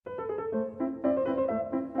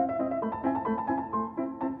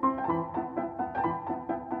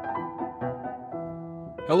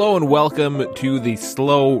Hello and welcome to The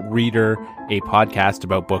Slow Reader, a podcast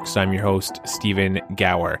about books. I'm your host, Stephen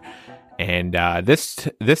Gower. And this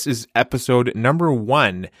is episode number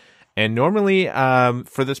 1. And normally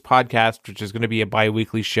for this podcast, which is going to be a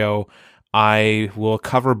bi-weekly show, I will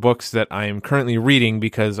cover books that I am currently reading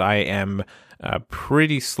because I am a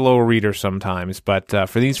pretty slow reader sometimes. But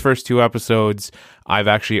for these first 2 episodes, I've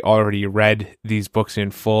actually already read these books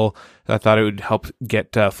in full. I thought it would help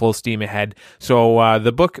get full steam ahead. So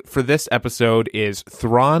the book for this episode is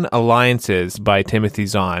Thrawn Alliances by Timothy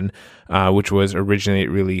Zahn, which was originally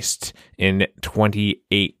released in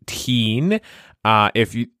 2018.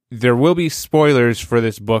 There will be spoilers for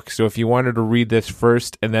this book, so if you wanted to read this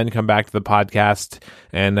first and then come back to the podcast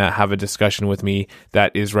and have a discussion with me,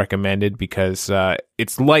 that is recommended because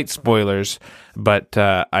it's light spoilers, but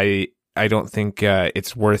I don't think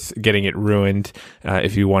it's worth getting it ruined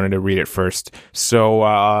if you wanted to read it first.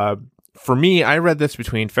 So for me, I read this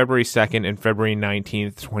between February 2nd and February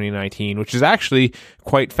 19th, 2019, which is actually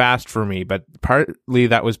quite fast for me, but partly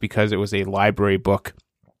that was because it was a library book.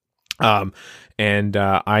 And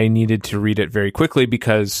I needed to read it very quickly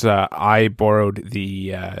because I borrowed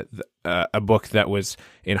a book that was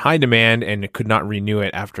in high demand and could not renew it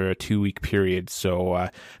after a 2-week period. So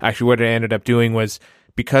actually what I ended up doing was,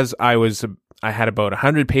 because I had about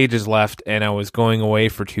 100 pages left and I was going away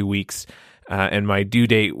for 2 weeks, and my due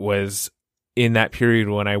date was in that period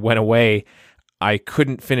when I went away, I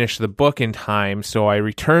couldn't finish the book in time. So I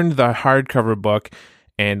returned the hardcover book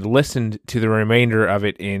and listened to the remainder of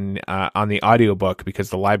it on the audiobook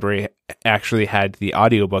because the library actually had the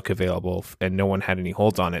audiobook available and no one had any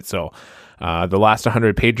holds on it. So the last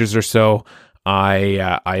 100 pages or so,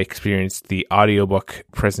 I experienced the audiobook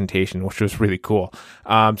presentation, which was really cool.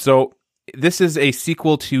 So this is a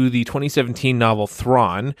sequel to the 2017 novel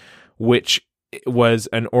Thrawn, which was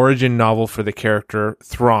an origin novel for the character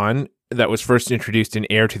Thrawn that was first introduced in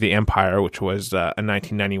Heir to the Empire, which was a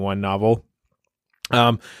 1991 novel.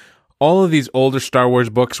 All of these older Star Wars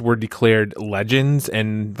books were declared legends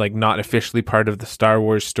and not officially part of the Star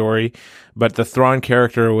Wars story, but the Thrawn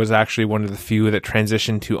character was actually one of the few that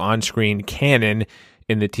transitioned to on-screen canon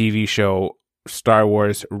in the TV show Star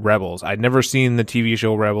Wars Rebels. I'd never seen the TV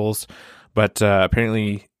show Rebels, but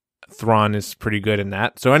apparently Thrawn is pretty good in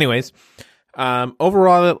that. So anyways,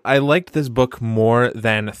 overall, I liked this book more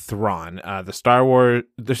than Thrawn.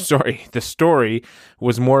 The story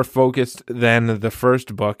was more focused than the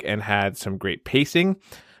first book and had some great pacing.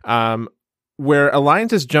 Where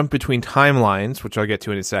alliances jump between timelines, which I'll get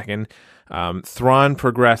to in a second, Thrawn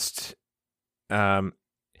progressed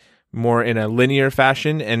more in a linear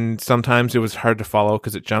fashion, and sometimes it was hard to follow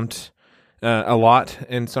because it jumped a lot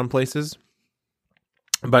in some places.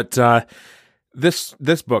 But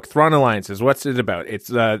This book, Thrawn Alliances, what's it about? It's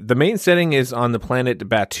the main setting is on the planet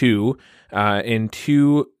Batuu in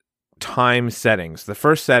 2 time settings. The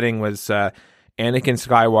first setting was Anakin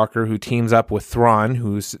Skywalker, who teams up with Thrawn,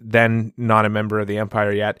 who's then not a member of the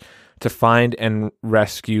Empire yet, to find and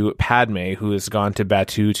rescue Padme, who has gone to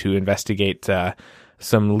Batuu to investigate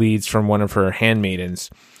some leads from one of her handmaidens.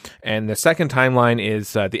 And the second timeline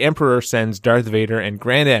is the Emperor sends Darth Vader and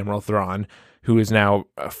Grand Admiral Thrawn, who is now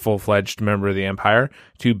a full-fledged member of the Empire,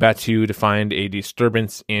 to Batuu to find a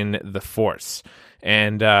disturbance in the Force.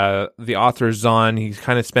 And the author, Zahn, he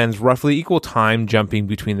kind of spends roughly equal time jumping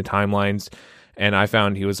between the timelines, and I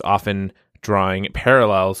found he was often drawing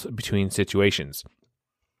parallels between situations.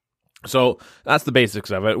 So that's the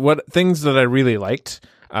basics of it. What things that I really liked,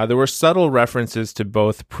 there were subtle references to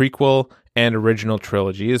both prequel and original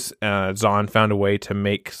trilogies. Zahn found a way to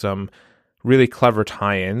make some really clever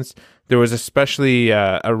tie-ins. There was especially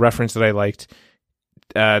a reference that I liked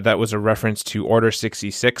that was a reference to Order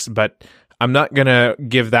 66, but I'm not going to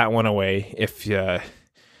give that one away if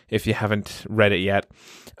you haven't read it yet.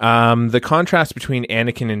 The contrast between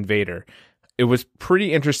Anakin and Vader. It was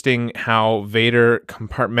pretty interesting how Vader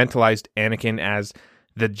compartmentalized Anakin as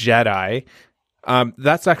the Jedi.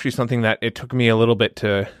 That's actually something that it took me a little bit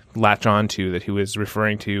to latch on to, that he was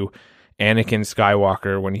referring to Anakin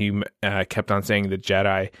Skywalker when he kept on saying the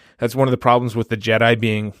Jedi. That's one of the problems with the Jedi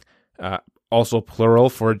being also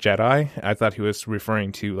plural for Jedi. I thought he was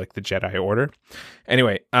referring to the Jedi Order.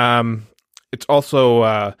 Anyway, it's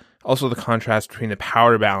also the contrast between the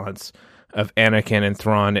power balance of Anakin and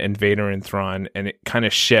Thrawn and Vader and Thrawn, and it kind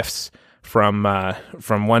of shifts from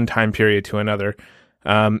one time period to another.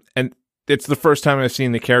 And it's the first time I've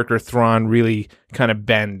seen the character Thrawn really kind of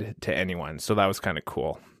bend to anyone, so that was kind of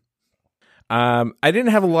cool. I didn't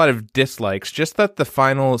have a lot of dislikes, just that the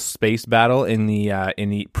final space battle in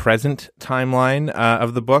the present timeline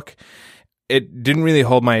of the book, it didn't really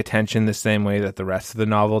hold my attention the same way that the rest of the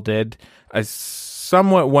novel did. I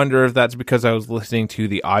somewhat wonder if that's because I was listening to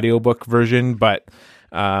the audiobook version, but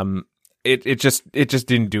it just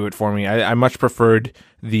didn't do it for me. I much preferred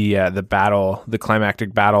the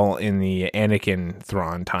climactic battle in the Anakin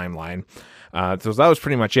Thrawn timeline. So that was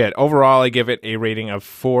pretty much it. Overall, I give it a rating of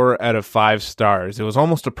 4 out of 5 stars. It was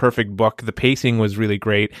almost a perfect book. The pacing was really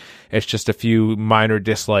great. It's just a few minor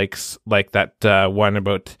dislikes, like that one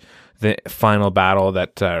about the final battle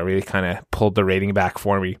that really kind of pulled the rating back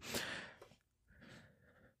for me.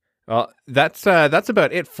 Well, that's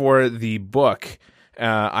about it for the book.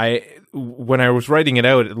 When I was writing it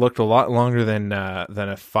out, it looked a lot longer than a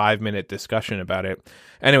 5-minute discussion about it.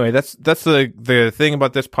 Anyway, that's the thing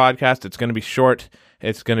about this podcast. It's going to be short.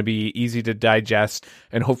 It's going to be easy to digest,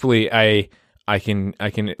 and hopefully I can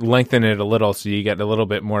lengthen it a little so you get a little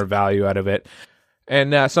bit more value out of it.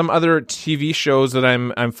 And some other TV shows that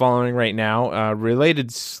I'm following right now,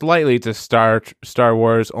 related slightly to Star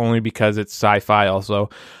Wars, only because it's sci-fi also.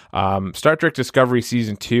 Star Trek Discovery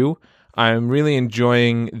Season 2. I'm really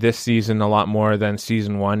enjoying this season a lot more than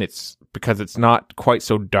Season 1. It's because it's not quite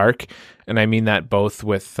so dark, and I mean that both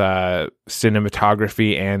with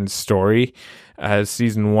cinematography and story as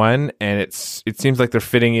Season 1, and it seems like they're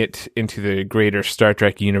fitting it into the greater Star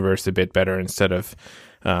Trek universe a bit better instead of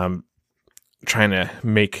trying to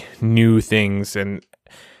make new things. And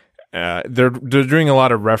they're doing a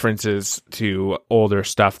lot of references to older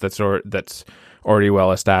stuff that's already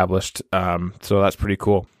well established, so that's pretty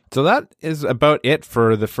cool. So that is about it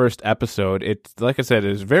for the first episode. It's, like I said,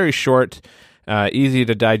 it's very short, easy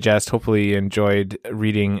to digest. Hopefully you enjoyed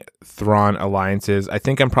reading Thrawn Alliances. I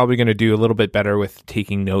think I'm probably going to do a little bit better with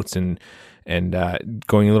taking notes and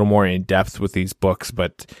going a little more in depth with these books.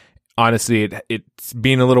 But honestly, it's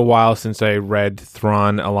been a little while since I read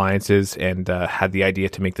Thrawn Alliances and had the idea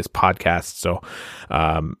to make this podcast. So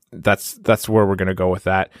that's where we're going to go with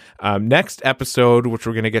that. Next episode, which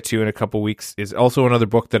we're going to get to in a couple weeks, is also another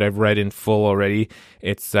book that I've read in full already.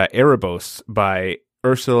 It's Erebos by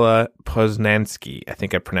Ursula Poznansky. I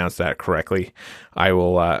think I pronounced that correctly.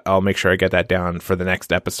 I'll make sure I get that down for the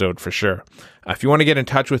next episode for sure. If you want to get in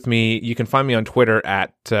touch with me, you can find me on Twitter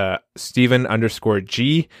at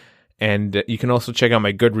Steven_G. And you can also check out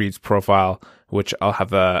my Goodreads profile, which I'll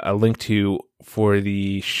have a link to for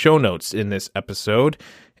the show notes in this episode.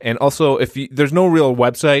 And also, there's no real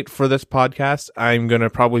website for this podcast, I'm going to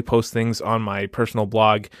probably post things on my personal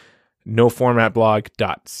blog,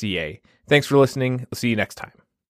 noformatblog.ca. Thanks for listening. I'll see you next time.